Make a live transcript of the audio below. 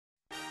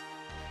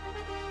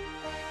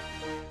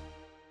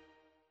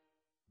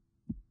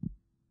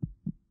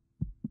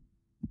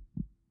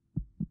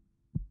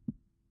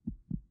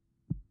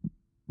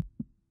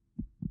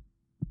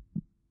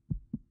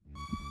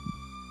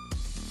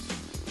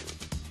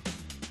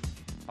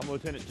I'm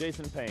Lieutenant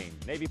Jason Payne,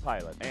 Navy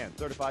pilot and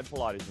certified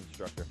Pilates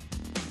instructor.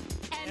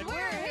 And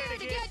we're here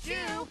to get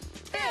you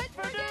fit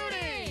for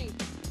duty!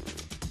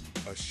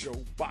 A show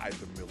by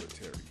the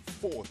military,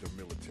 for the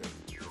military,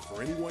 and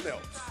for anyone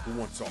else who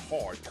wants a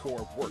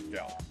hardcore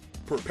workout.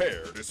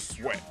 Prepare to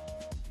sweat.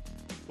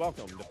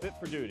 Welcome to Fit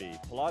for Duty,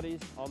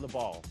 Pilates on the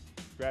ball.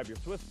 Grab your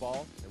Swiss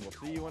ball and we'll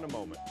see you in a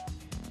moment.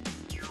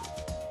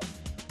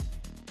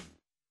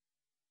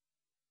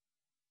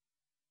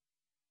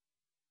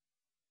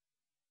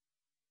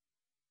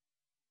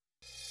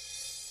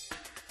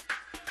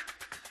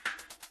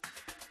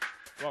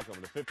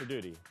 Welcome to Fit for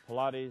Duty,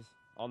 Pilates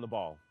on the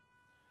ball.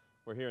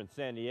 We're here in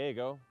San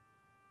Diego.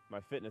 My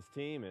fitness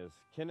team is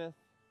Kenneth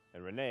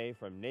and Renee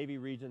from Navy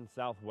Region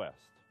Southwest.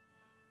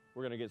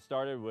 We're going to get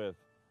started with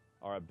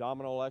our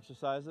abdominal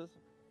exercises.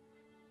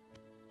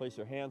 Place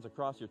your hands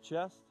across your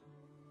chest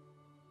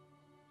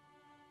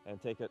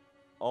and take it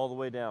all the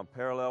way down,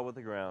 parallel with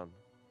the ground.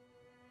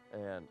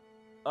 And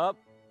up,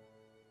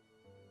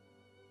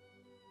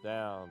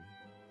 down,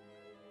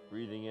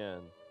 breathing in.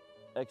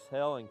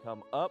 Exhale and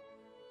come up.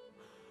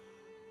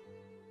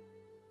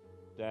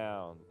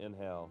 Down,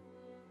 inhale.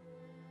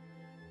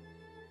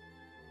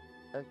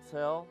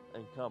 Exhale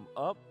and come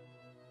up.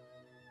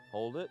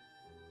 Hold it.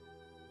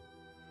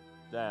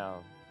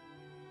 Down.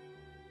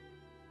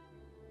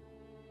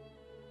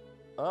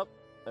 Up,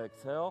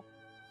 exhale.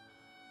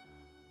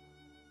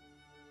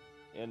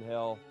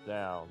 Inhale,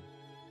 down.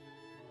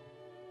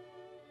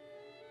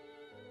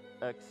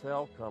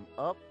 Exhale, come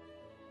up.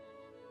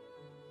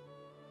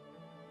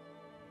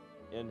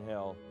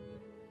 Inhale,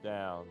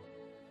 down.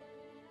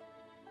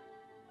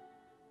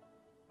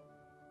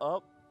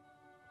 Up,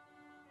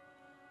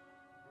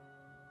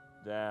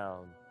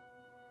 down.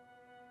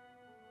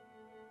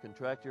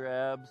 Contract your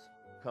abs,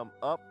 come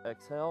up,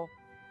 exhale.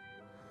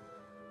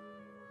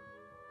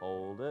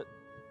 Hold it,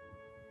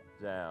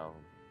 down.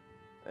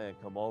 And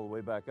come all the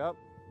way back up.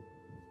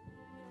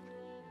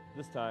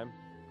 This time,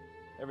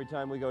 every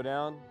time we go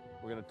down,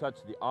 we're going to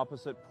touch the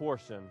opposite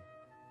portion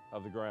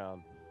of the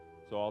ground.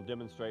 So I'll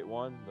demonstrate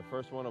one. The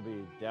first one will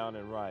be down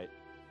and right.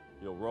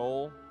 You'll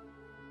roll,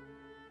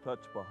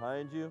 touch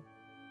behind you,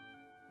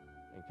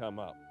 and come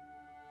up.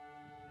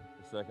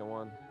 The second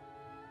one,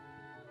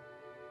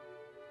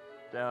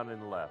 down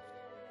and left.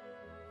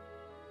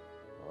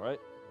 All right,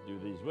 do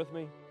these with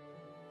me.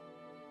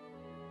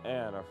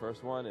 And our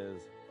first one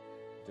is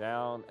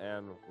down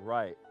and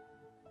right.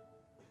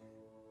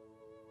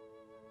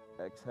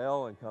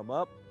 Exhale and come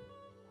up.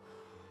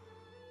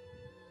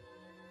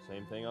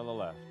 Same thing on the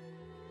left.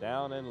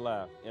 Down and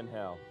left,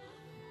 inhale.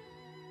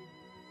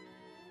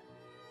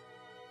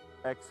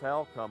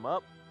 Exhale, come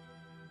up.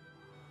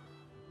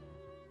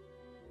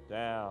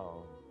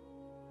 Down.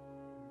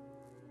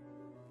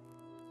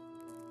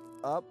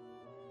 Up.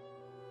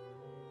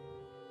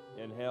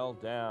 Inhale,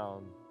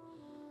 down.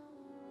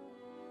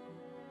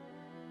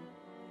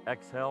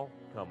 Exhale,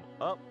 come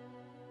up.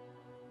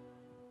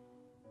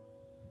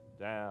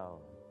 Down.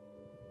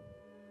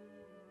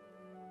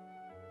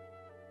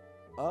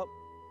 Up.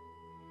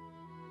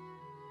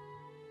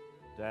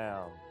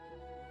 Down.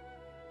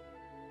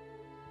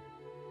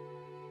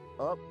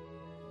 Up.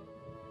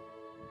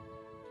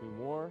 Two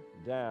more.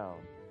 Down.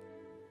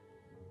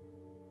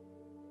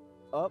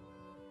 Up,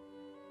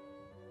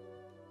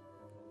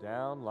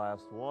 down,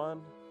 last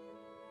one,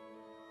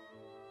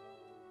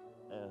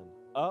 and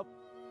up,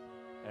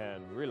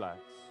 and relax.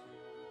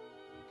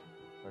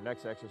 Our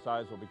next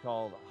exercise will be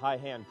called high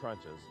hand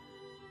crunches.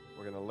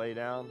 We're going to lay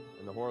down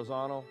in the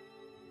horizontal,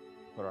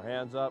 put our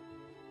hands up,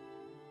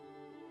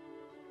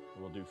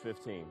 and we'll do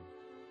 15.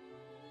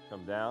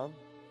 Come down,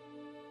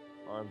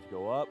 arms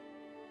go up,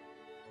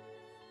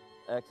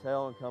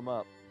 exhale and come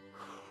up,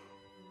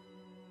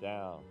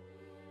 down.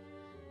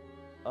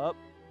 Up,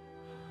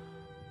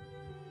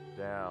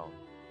 down,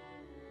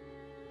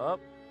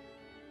 up,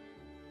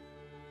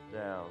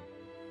 down,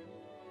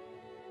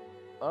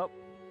 up,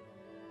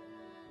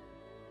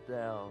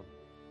 down,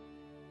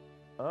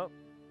 up,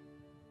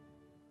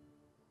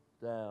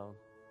 down,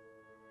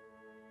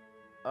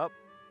 up,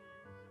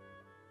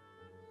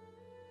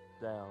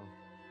 down,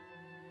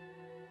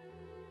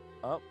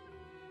 up,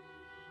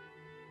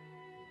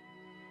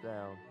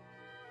 down,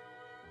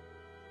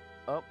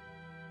 up,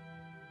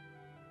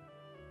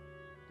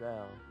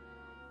 down,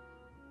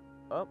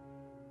 up,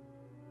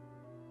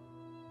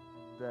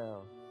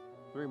 down.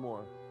 Three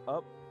more.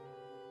 Up,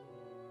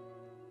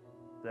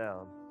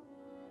 down,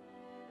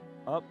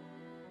 up,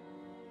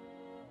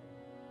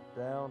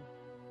 down.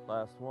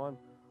 Last one.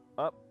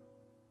 Up,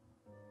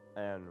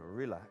 and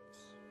relax.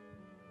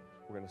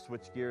 We're going to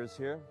switch gears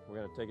here. We're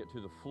going to take it to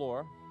the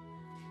floor.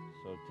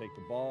 So take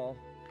the ball,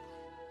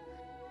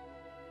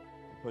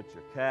 put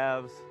your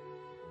calves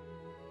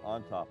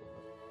on top of it.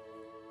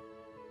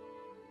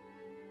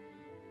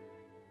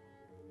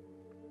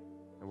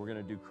 And we're going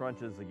to do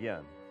crunches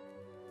again.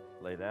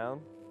 Lay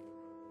down.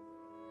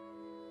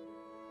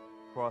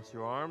 Cross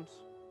your arms.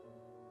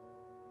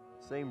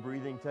 Same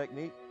breathing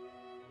technique.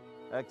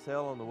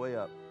 Exhale on the way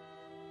up.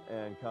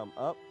 And come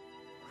up.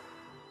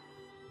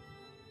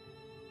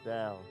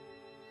 down,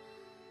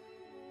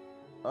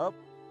 up,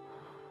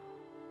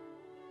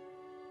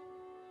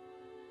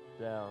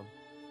 down,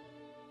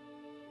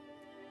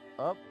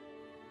 up,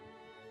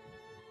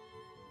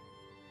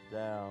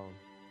 down,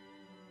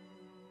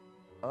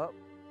 up,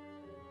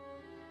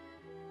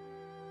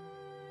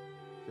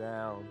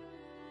 down,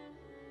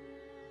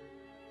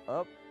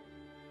 up,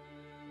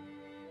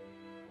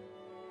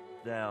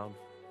 down,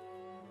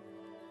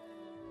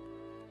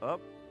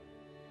 up,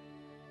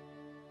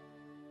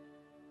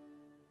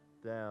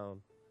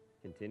 down.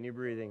 Continue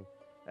breathing.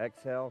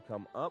 Exhale,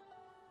 come up,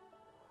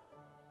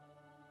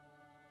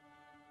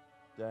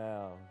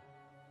 down,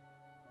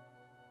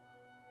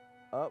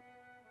 up,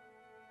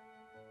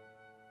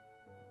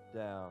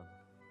 down,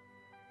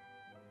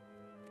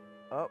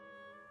 up,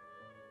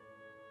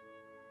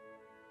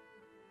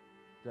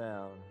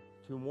 down.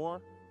 Two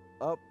more.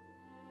 Up,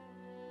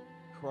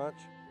 crunch,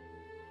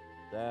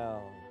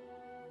 down.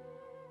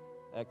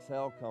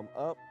 Exhale, come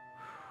up,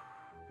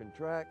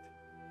 contract,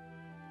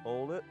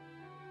 hold it,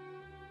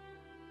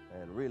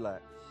 and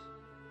relax.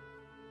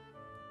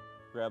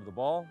 Grab the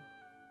ball,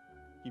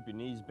 keep your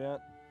knees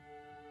bent,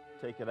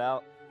 take it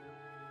out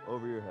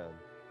over your head.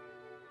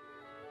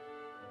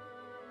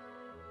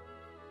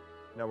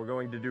 Now we're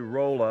going to do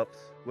roll-ups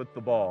with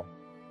the ball.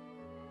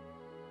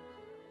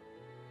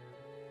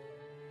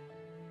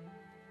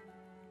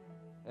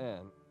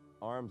 And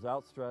arms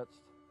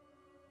outstretched,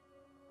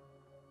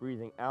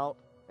 breathing out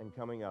and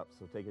coming up.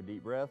 So take a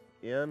deep breath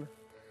in,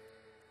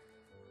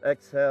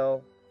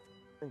 exhale,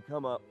 and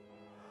come up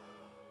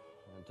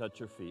and touch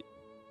your feet.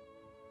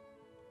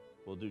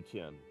 We'll do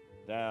 10.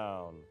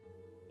 Down,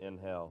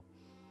 inhale.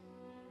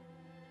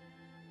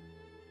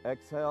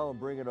 Exhale and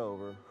bring it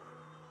over.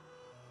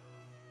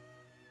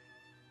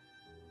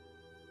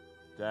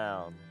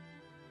 Down.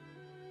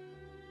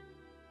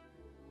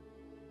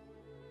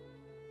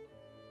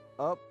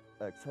 Up,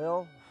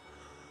 exhale.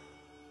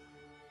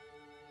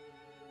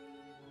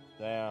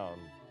 Down.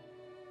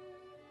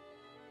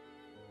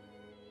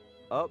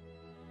 Up.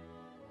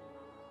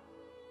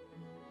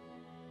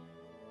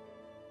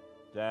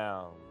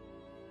 Down.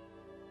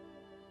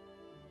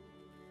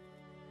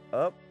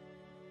 Up.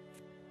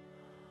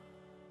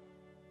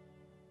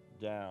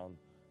 Down.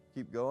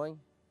 Keep going.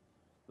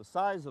 The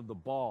size of the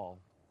ball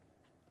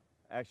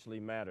actually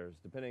matters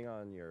depending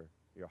on your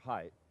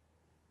height.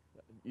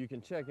 You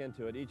can check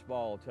into it. Each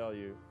ball will tell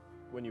you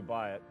when you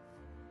buy it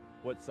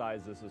what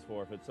size this is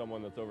for. If it's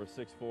someone that's over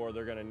 6'4",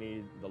 they're going to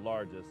need the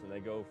largest, and they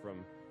go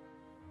from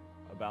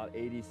about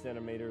 80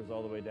 centimeters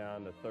all the way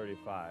down to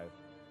 35.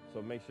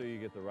 So make sure you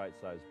get the right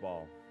size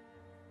ball.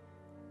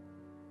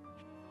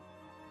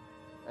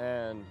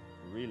 And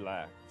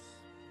relax.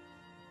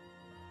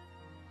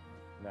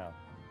 Now,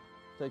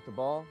 take the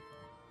ball,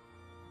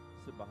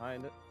 sit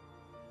behind it.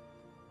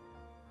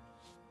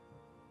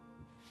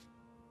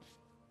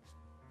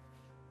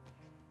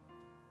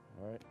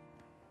 All right.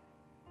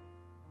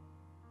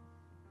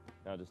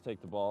 Now just take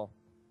the ball,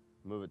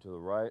 move it to the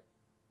right,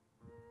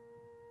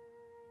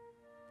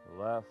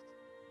 the left,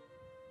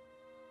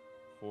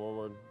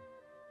 forward,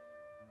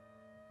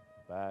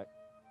 back,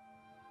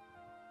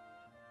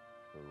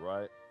 to the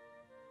right,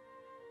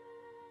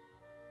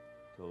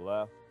 to the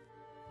left,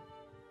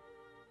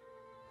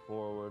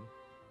 forward,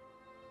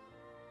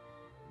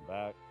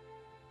 back,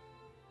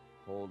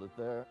 hold it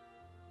there,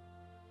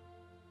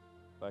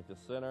 back to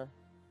center,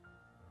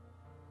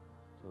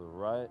 to the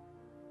right,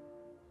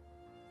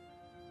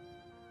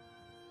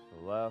 to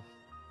the left,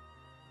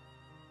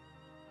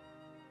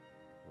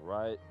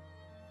 right.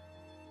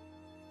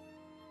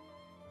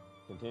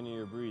 Continue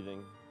your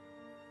breathing.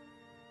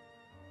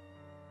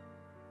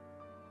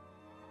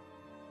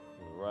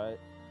 To the right.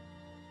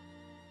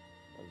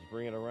 Now just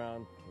bring it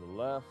around to the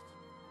left,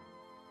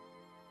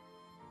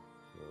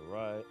 to the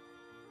right,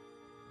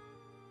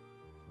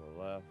 to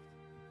the left,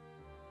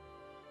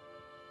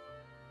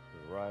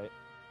 to the right.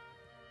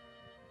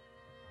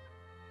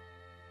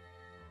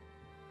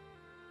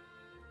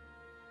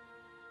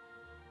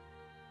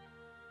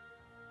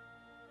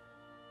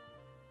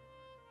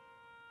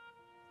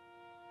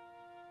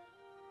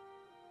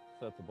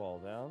 Set the ball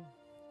down.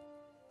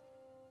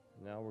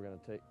 Now we're going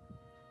to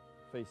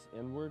face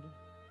inward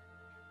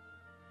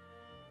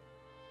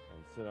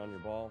and sit on your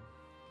ball.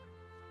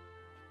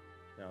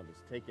 Now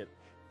just take it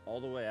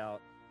all the way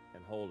out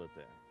and hold it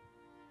there.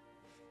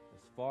 As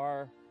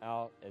far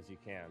out as you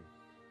can.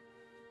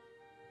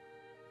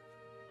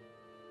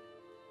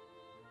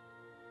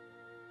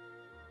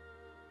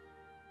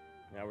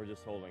 Now we're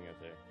just holding it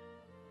there.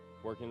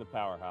 Working the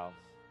powerhouse.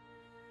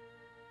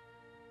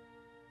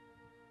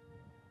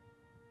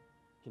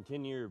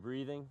 Continue your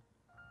breathing.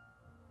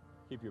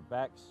 Keep your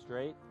back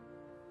straight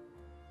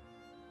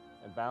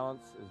and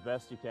balance as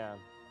best you can.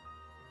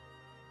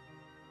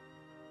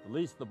 The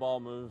least the ball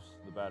moves,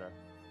 the better.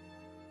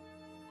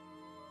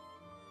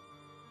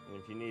 And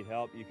if you need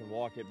help, you can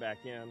walk it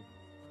back in.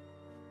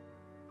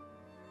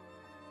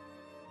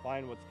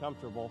 Find what's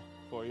comfortable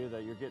for you,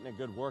 that you're getting a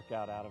good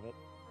workout out of it.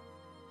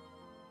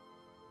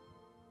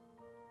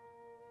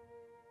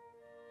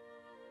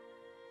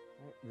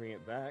 All right, bring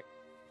it back.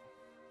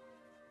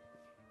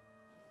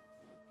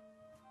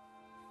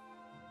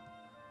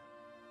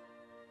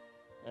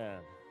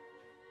 And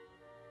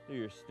do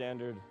your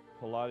standard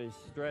Pilates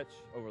stretch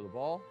over the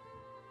ball.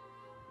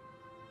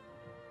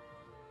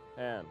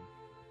 And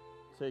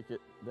take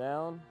it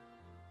down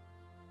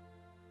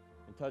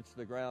and touch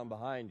the ground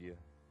behind you.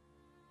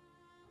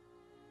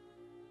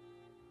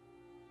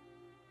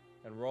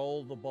 And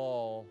roll the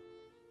ball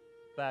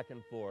back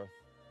and forth.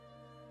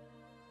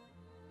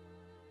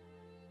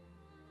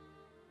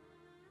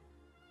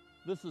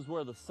 This is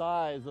where the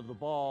size of the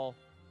ball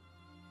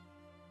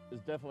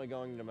is definitely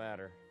going to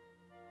matter.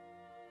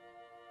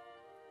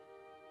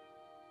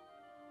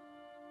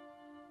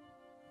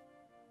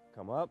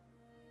 Come up.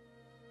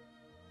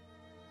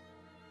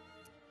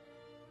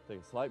 Take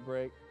a slight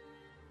break.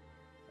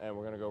 And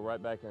we're going to go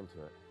right back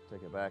into it.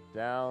 Take it back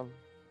down.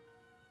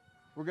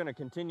 We're going to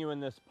continue in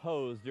this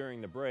pose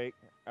during the break.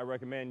 I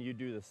recommend you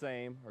do the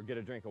same or get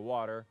a drink of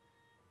water.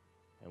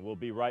 And we'll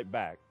be right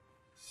back.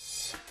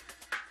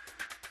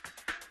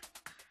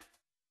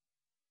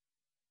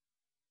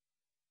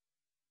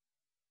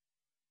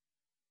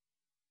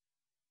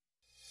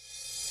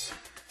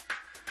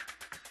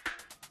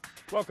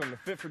 Welcome to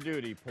Fit for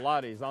Duty,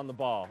 Pilates on the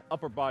ball,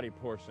 upper body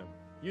portion.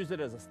 Use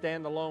it as a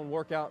standalone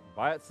workout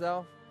by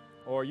itself,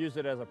 or use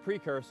it as a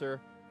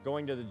precursor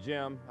going to the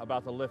gym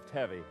about to lift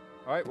heavy.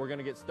 All right, we're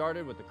gonna get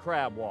started with the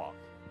crab walk.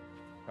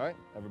 All right,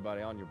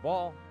 everybody on your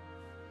ball,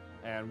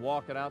 and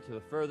walk it out to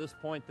the furthest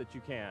point that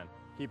you can,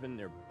 keeping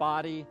your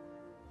body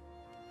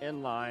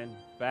in line,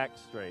 back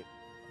straight.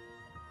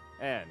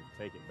 And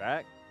take it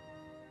back.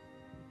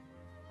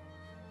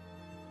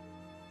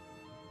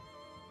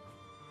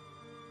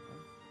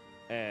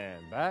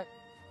 And back.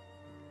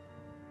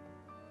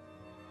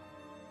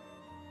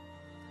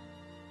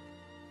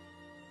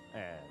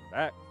 And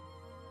back.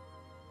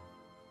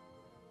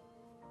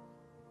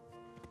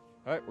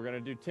 All right, we're going to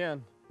do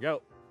 10.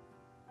 Go.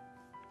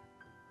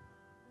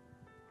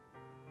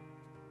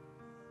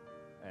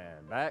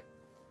 And back.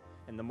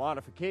 And the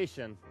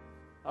modification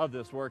of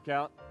this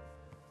workout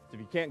is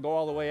if you can't go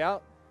all the way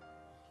out,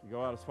 you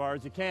go out as far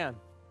as you can.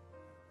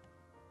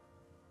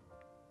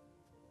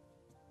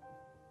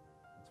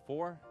 It's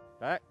 4.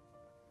 Back.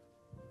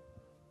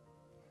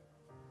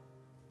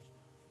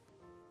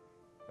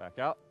 Back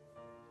out.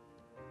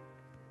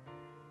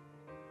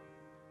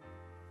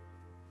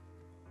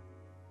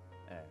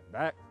 And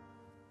back.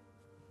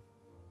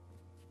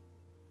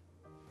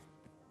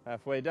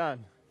 Halfway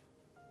done.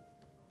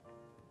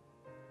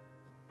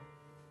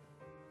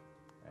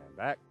 And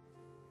back.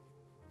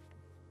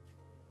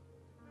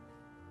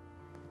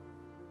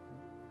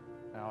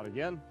 Out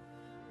again.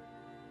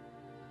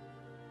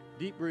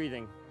 Deep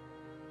breathing.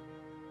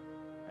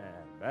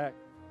 And back.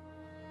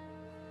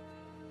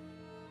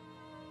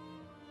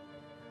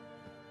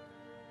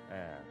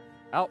 And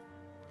out.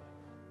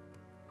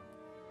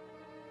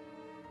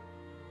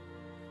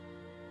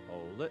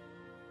 Hold it.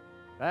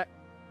 Back.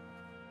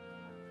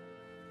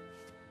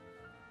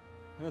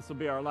 And this will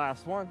be our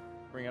last one.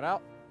 Bring it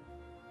out.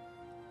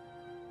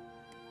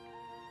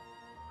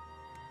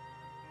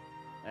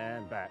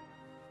 And back.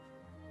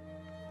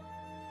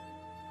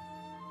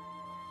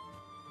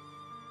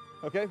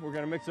 Okay, we're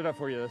going to mix it up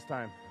for you this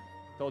time.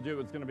 Told you it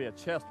was going to be a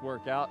chest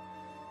workout,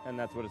 and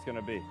that's what it's going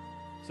to be.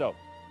 So,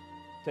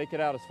 take it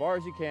out as far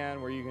as you can,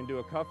 where you can do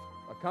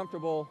a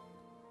comfortable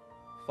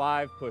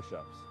 5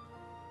 push-ups.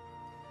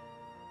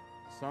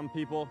 Some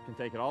people can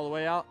take it all the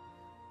way out.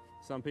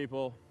 Some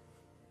people,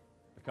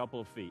 a couple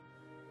of feet.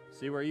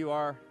 See where you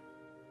are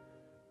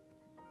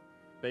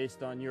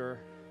based on your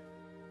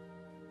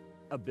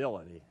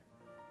ability.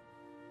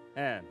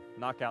 And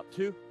knock out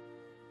 2.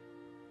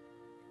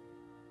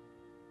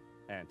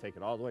 And take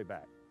it all the way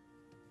back.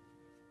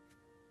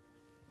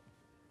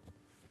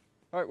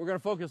 All right, we're going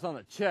to focus on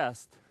the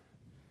chest,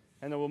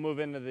 and then we'll move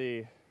into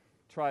the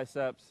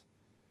triceps.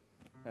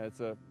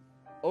 It's a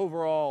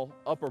overall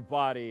upper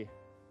body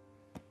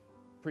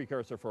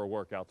precursor for a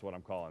workout, is what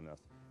I'm calling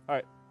this. All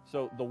right,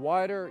 so the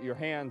wider your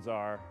hands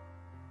are,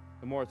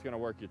 the more it's going to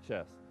work your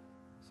chest.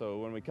 So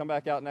when we come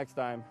back out next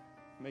time,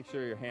 make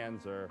sure your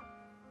hands are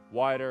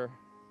wider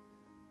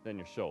than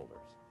your shoulders.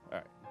 All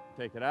right,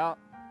 take it out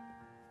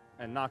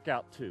and knock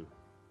out 2.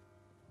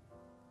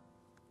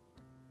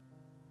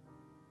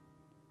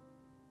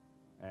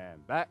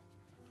 And back.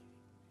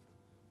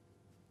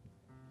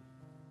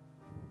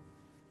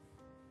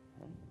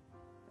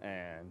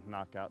 And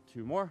knock out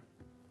 2 more.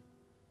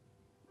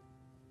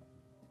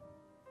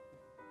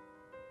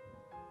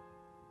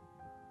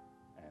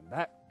 And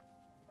back.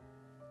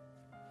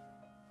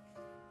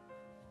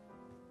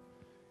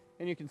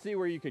 And you can see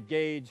where you could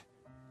gauge.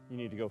 You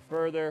need to go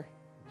further,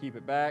 keep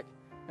it back,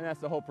 and that's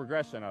the whole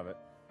progression of it.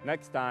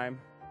 Next time,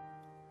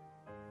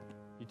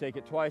 you take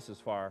it twice as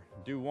far.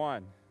 Do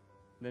 1,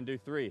 then do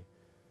 3.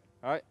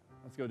 All right,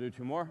 let's go do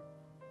 2 more.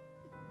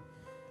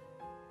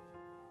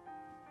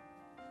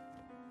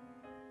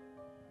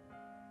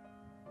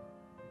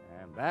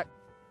 And back.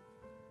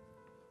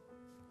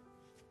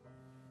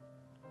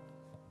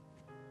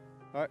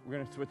 All right, we're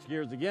going to switch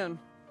gears again.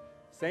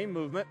 Same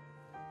movement.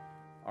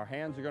 Our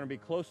hands are going to be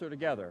closer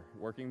together,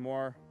 working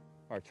more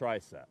our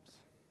triceps.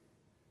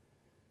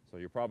 So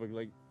you're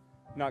probably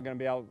not going to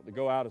be able to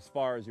go out as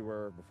far as you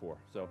were before.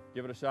 So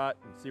give it a shot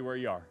and see where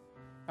you are.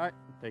 All right,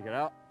 take it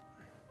out.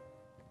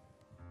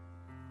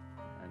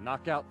 And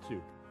knock out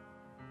 2.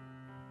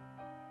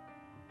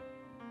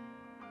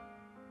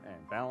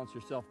 And balance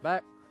yourself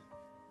back.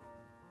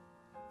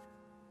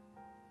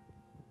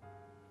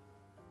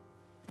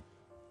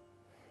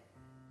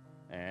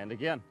 And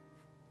again.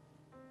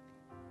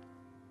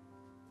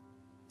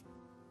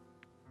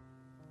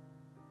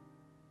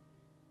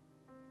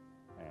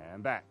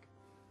 And back.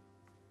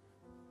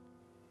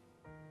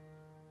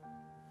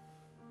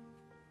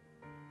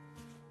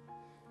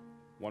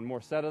 One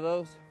more set of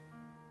those.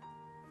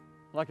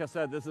 Like I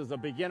said, this is a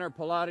beginner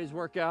Pilates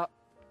workout,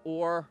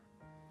 or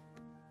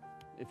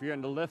if you're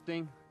into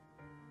lifting,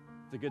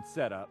 it's a good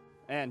setup.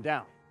 And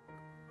down.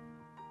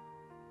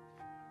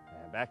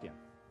 And back in.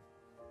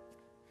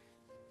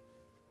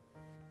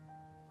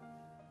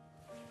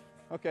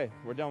 Okay,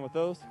 we're done with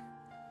those.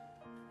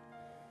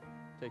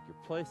 Take your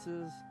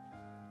places.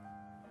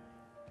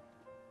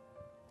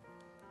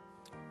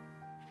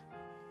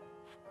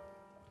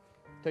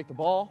 Take the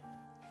ball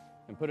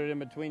and put it in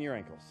between your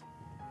ankles.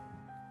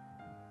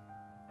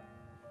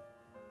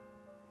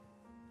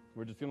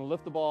 We're just going to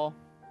lift the ball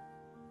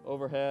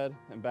overhead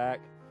and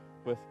back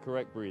with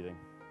correct breathing.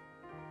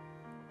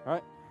 All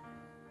right,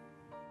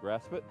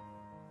 grasp it,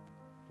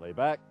 lay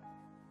back.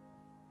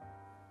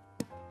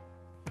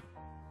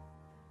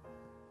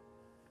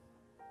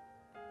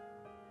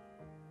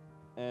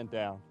 And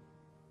down.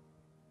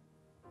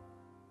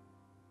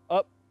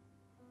 Up.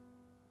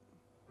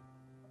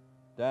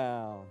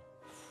 Down.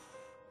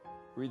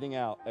 Breathing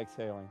out,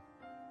 exhaling.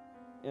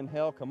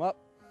 Inhale, come up.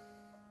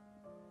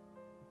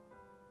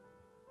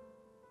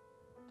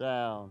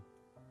 Down.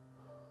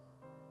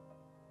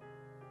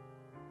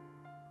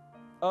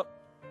 Up.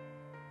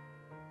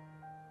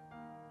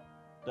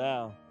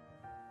 Down.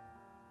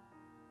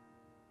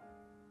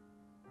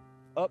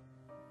 Up.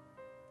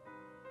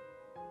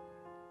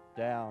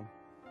 Down.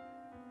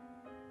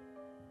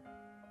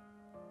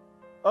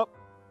 Up.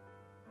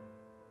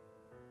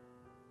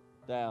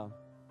 Down.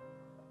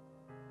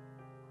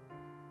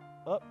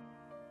 Up.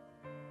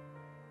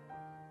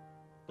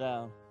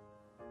 Down.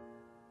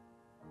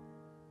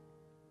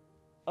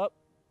 Up.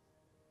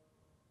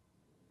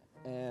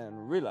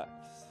 And relax.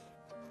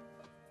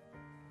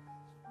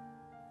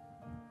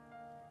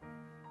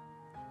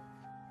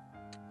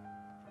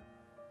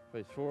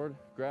 Face forward,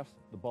 grasp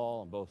the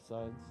ball on both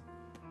sides.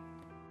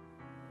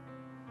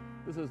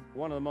 This is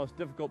one of the most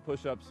difficult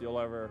push-ups you'll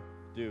ever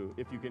do,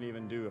 if you can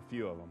even do a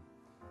few of them.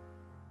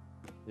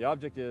 The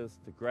object is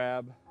to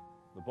grab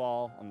the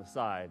ball on the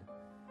side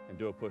and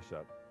do a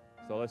push-up.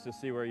 So let's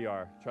just see where you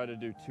are. Try to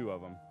do 2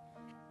 of them.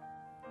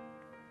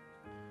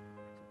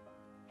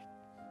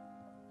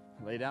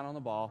 Lay down on the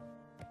ball.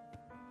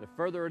 The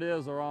further it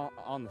is or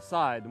on the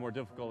side, the more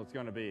difficult it's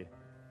going to be.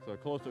 So the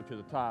closer to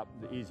the top,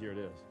 the easier it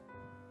is.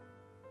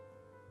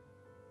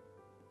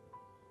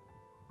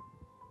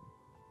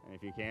 And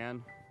if you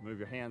can, move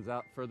your hands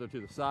out further to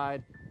the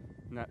side,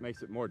 and that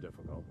makes it more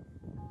difficult.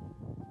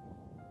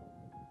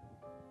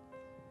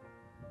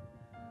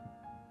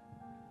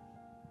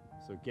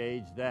 So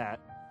gauge that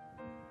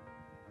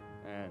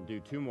and do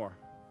 2 more.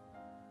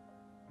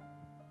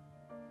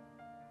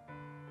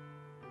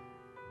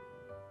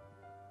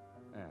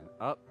 And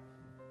up,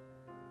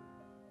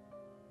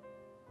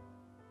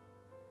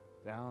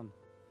 down,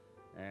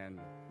 and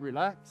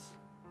relax,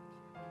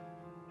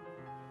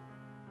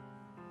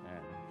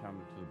 and come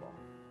to the ball.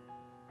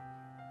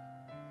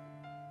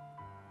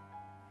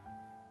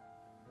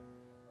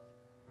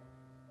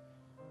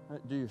 All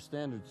right, do your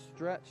standard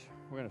stretch.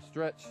 We're going to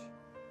stretch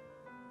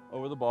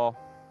over the ball,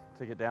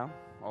 take it down,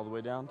 all the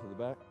way down to the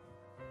back,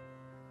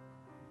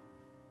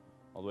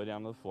 all the way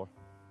down to the floor.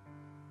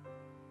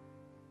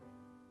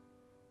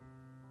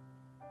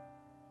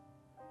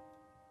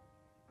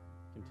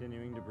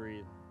 Continuing to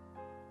breathe.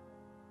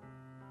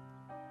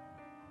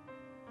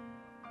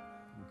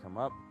 And come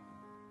up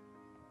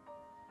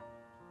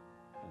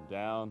and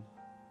down,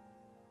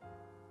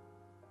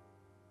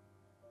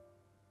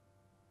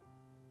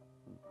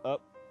 and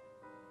up,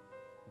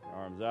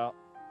 arms out.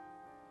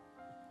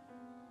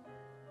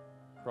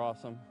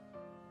 Cross them,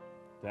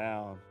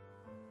 down,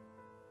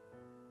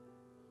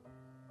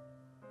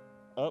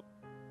 up,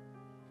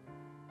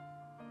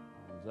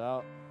 arms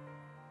out,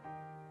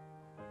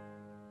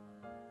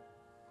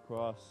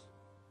 cross,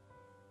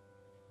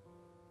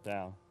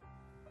 down,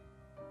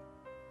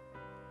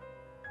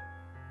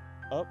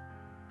 up,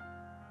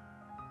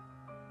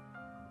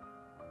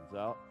 arms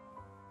out,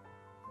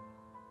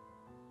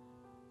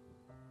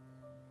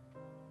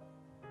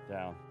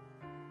 down,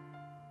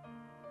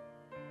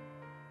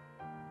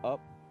 up,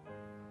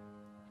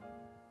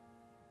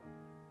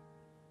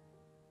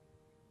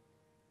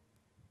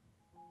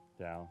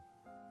 down,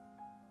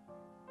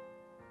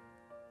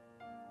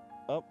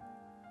 up,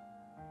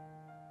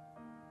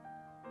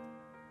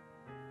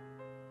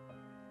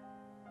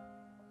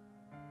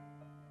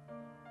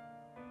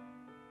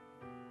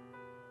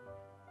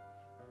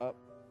 up,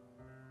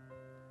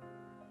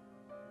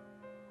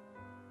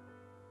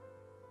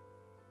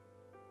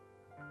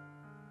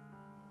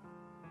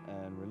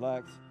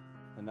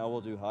 And now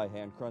we'll do high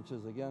hand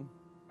crunches again.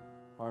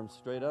 Arms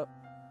straight up,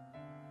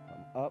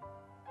 come up,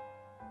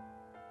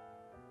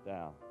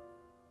 down,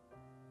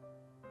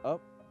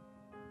 up,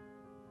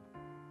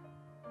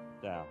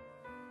 down,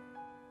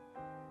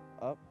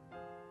 up,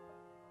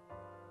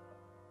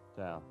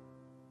 down,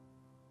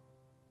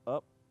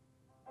 up,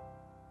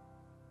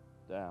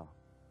 down,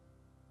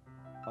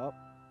 up,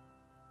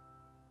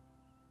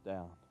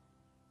 down,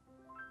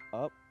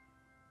 up,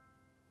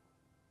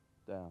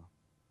 down,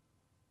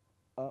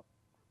 up,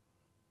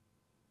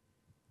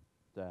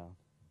 down,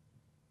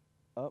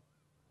 up,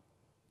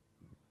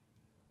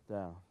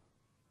 down,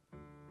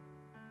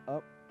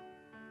 up,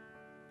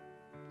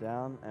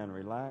 down, and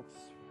relax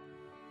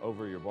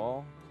over your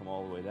ball. Come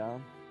all the way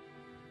down.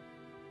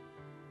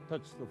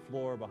 Touch the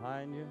floor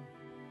behind you.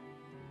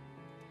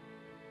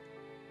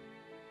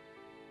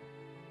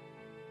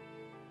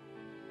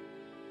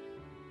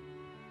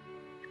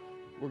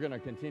 We're going to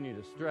continue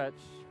to stretch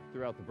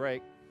throughout the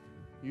break.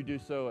 You do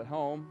so at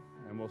home,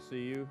 and we'll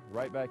see you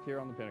right back here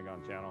on the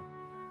Pentagon channel.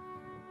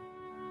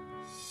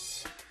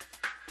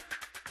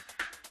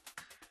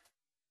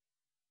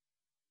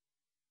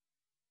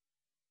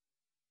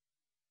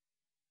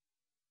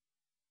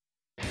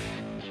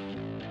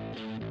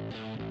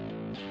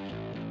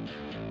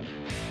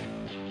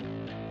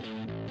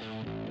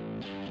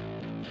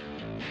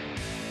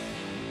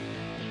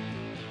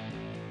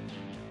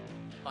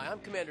 Hi, I'm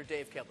Commander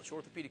Dave Ketlish,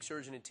 orthopedic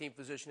surgeon and team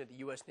physician at the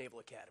U.S. Naval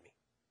Academy.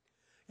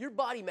 Your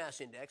body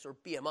mass index, or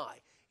BMI,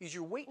 is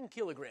your weight in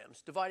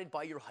kilograms divided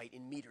by your height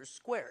in meters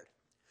squared.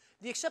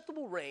 The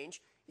acceptable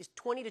range is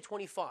 20 to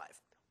 25.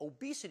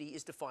 Obesity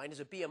is defined as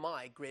a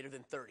BMI greater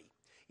than 30.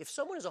 If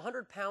someone is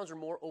 100 pounds or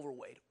more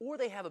overweight, or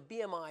they have a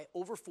BMI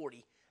over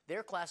 40,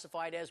 they're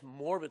classified as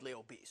morbidly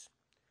obese.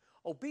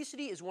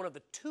 Obesity is one of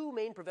the two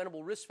main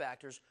preventable risk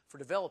factors for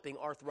developing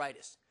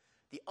arthritis.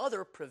 The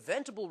other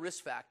preventable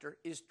risk factor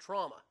is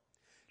trauma.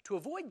 To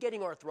avoid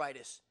getting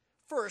arthritis,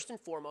 first and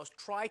foremost,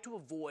 try to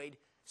avoid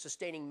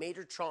sustaining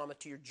major trauma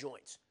to your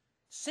joints.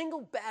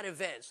 Single bad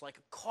events like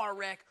a car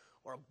wreck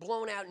or a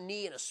blown out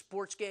knee in a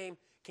sports game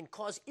can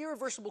cause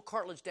irreversible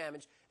cartilage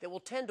damage that will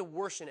tend to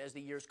worsen as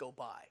the years go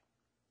by.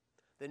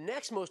 The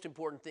next most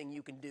important thing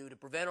you can do to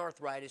prevent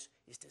arthritis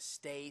is to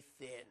stay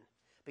thin.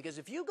 Because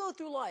if you go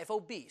through life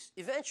obese,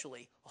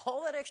 eventually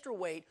all that extra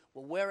weight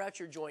will wear out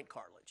your joint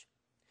cartilage.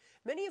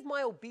 Many of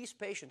my obese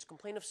patients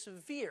complain of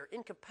severe,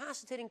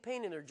 incapacitating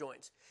pain in their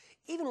joints,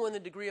 even when the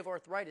degree of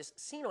arthritis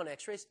seen on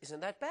x-rays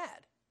isn't that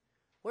bad.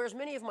 Whereas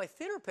many of my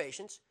thinner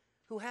patients,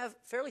 who have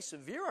fairly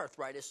severe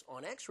arthritis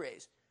on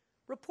x-rays,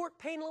 report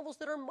pain levels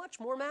that are much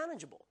more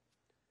manageable.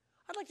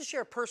 I'd like to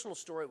share a personal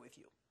story with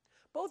you.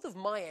 Both of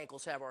my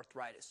ankles have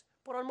arthritis,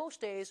 but on most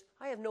days,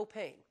 I have no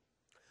pain.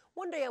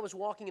 One day I was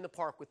walking in the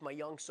park with my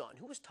young son,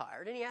 who was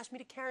tired, and he asked me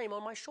to carry him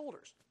on my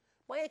shoulders.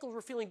 My ankles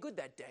were feeling good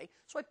that day,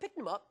 so I picked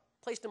him up,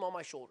 placed him on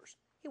my shoulders.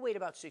 He weighed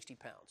about 60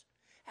 pounds.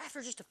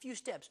 After just a few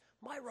steps,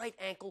 my right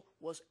ankle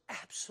was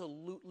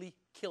absolutely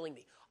killing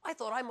me. I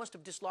thought I must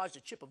have dislodged a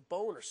chip of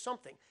bone or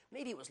something.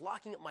 Maybe it was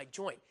locking up my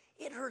joint.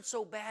 It hurt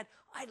so bad,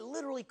 I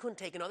literally couldn't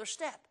take another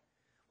step.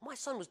 My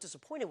son was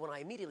disappointed when I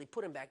immediately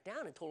put him back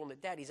down and told him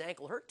that Daddy's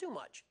ankle hurt too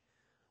much.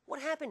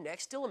 What happened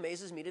next still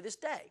amazes me to this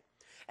day.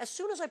 As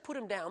soon as I put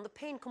him down, the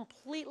pain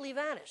completely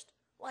vanished.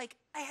 Like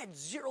I had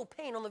zero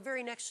pain on the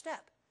very next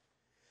step.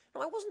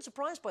 Now, I wasn't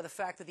surprised by the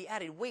fact that the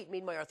added weight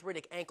made my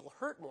arthritic ankle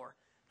hurt more.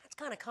 That's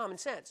kind of common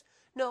sense.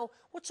 No,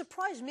 what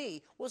surprised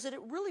me was that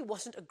it really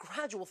wasn't a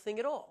gradual thing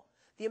at all.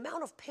 The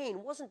amount of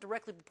pain wasn't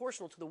directly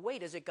proportional to the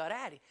weight as it got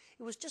added.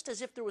 It was just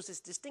as if there was this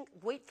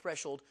distinct weight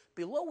threshold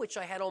below which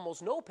I had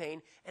almost no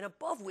pain and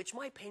above which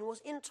my pain was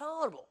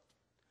intolerable.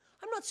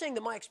 I'm not saying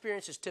that my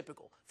experience is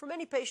typical. For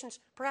many patients,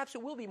 perhaps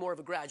it will be more of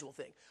a gradual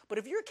thing. But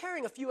if you're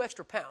carrying a few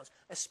extra pounds,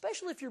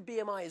 especially if your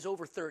BMI is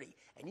over 30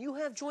 and you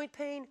have joint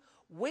pain,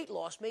 weight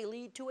loss may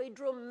lead to a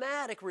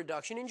dramatic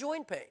reduction in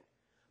joint pain.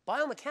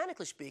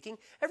 Biomechanically speaking,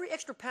 every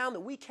extra pound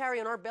that we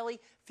carry on our belly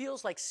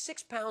feels like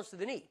 6 pounds to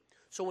the knee.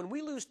 So when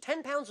we lose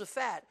 10 pounds of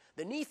fat,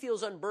 the knee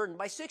feels unburdened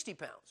by 60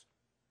 pounds.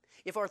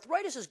 If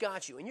arthritis has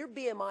got you and your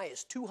BMI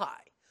is too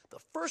high, the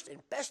first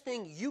and best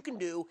thing you can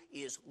do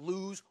is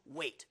lose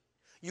weight.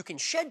 You can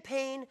shed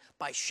pain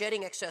by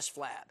shedding excess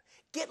flab.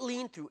 Get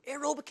lean through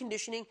aerobic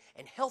conditioning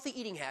and healthy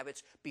eating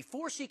habits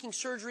before seeking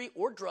surgery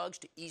or drugs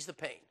to ease the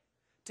pain.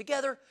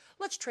 Together,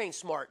 let's train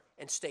smart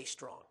and stay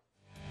strong.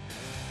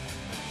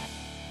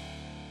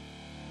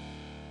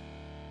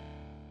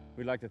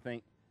 We'd like to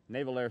thank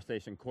Naval Air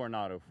Station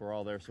Coronado for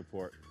all their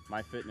support.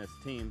 My fitness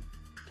team,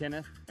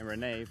 Kenneth and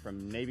Renee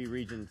from Navy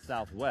Region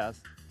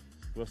Southwest.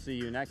 We'll see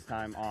you next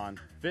time on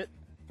Fit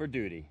for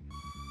Duty.